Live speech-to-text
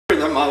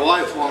that my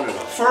wife wanted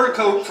a fur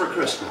coat for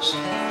Christmas.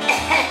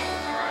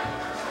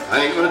 I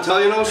ain't going to tell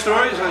you no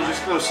stories, I'm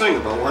just going to sing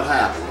about what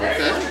happened,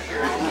 okay?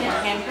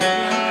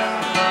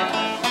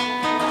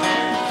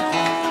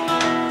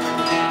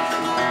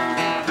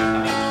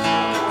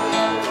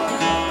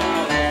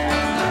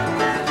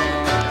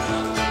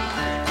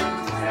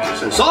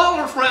 Since all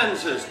her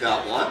friends has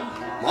got one,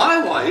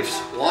 my wife's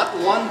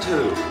wanting one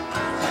too.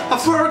 A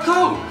fur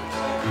coat.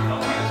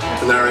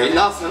 And there ain't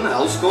nothing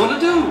else going to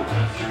do.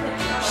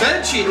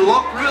 Said she'd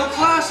look real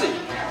classy,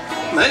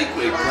 make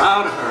me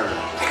proud of her,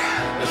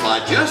 if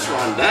I just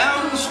run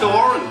down to the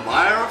store and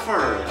buy her a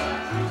fur.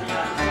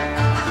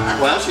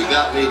 Well, she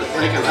got me to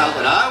thinking how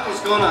that I was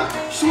going to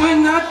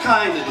swing that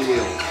kind of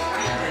deal.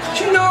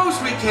 She knows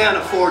we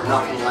can't afford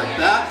nothing like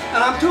that,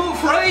 and I'm too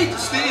afraid to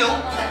steal.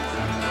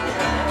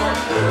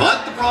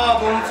 But the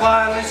problem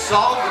finally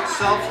solved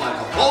itself like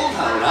a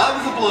bullhound out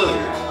of the blue.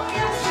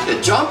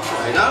 It jumped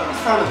right out in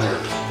front of me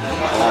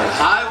on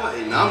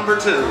highway number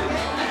 2.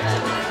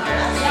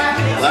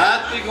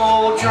 That big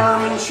old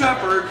German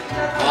shepherd,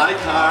 my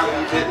car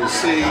he didn't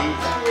see.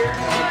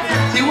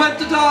 He went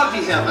to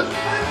doggy heaven,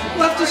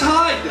 left his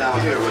hide down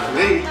here with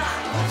me.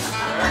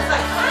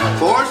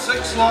 For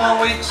 6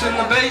 long weeks in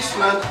the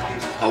basement,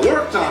 I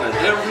worked on it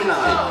every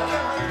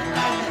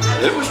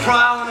night. It was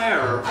trial and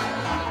error,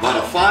 but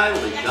I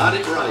finally got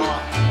it right.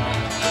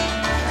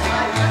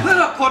 Then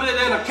I put it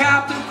in a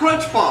Captain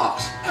Crunch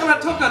box, and I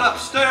took it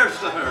upstairs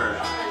to her.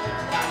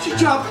 She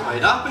jumped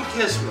right up and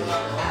kissed me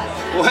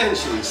when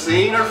she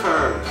seen her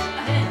fur.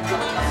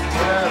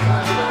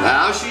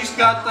 Now she's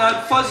got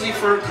that fuzzy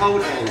fur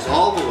coat hangs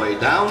all the way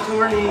down to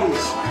her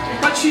knees.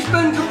 But she's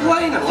been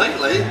complaining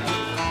lately,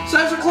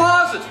 says her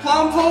closet's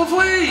plumb full of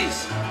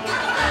fleas.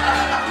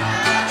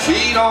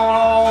 She don't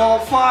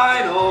know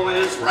Fido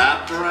is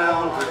wrapped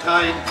around her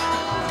tight.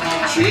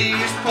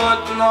 She's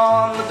putting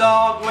on the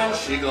dog when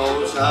she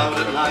goes out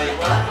at night.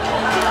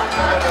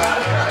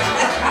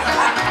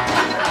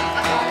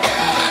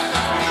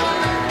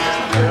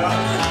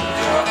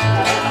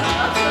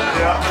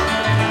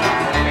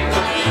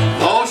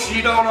 Oh,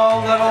 she don't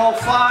know that old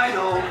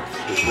Fido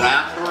is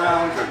wrapped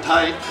around her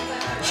tight.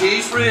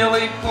 She's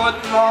really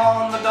putting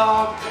on the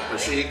dog when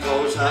she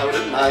goes out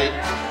at night.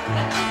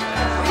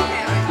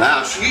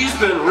 Now she's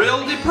been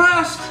real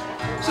depressed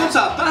since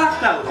I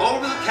backed out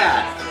over the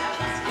cat.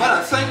 But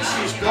I think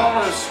she's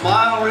gonna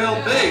smile real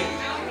big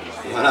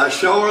when I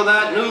show her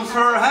that new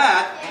fur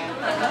hat.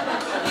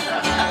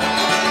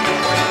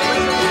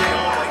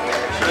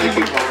 Thank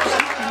you.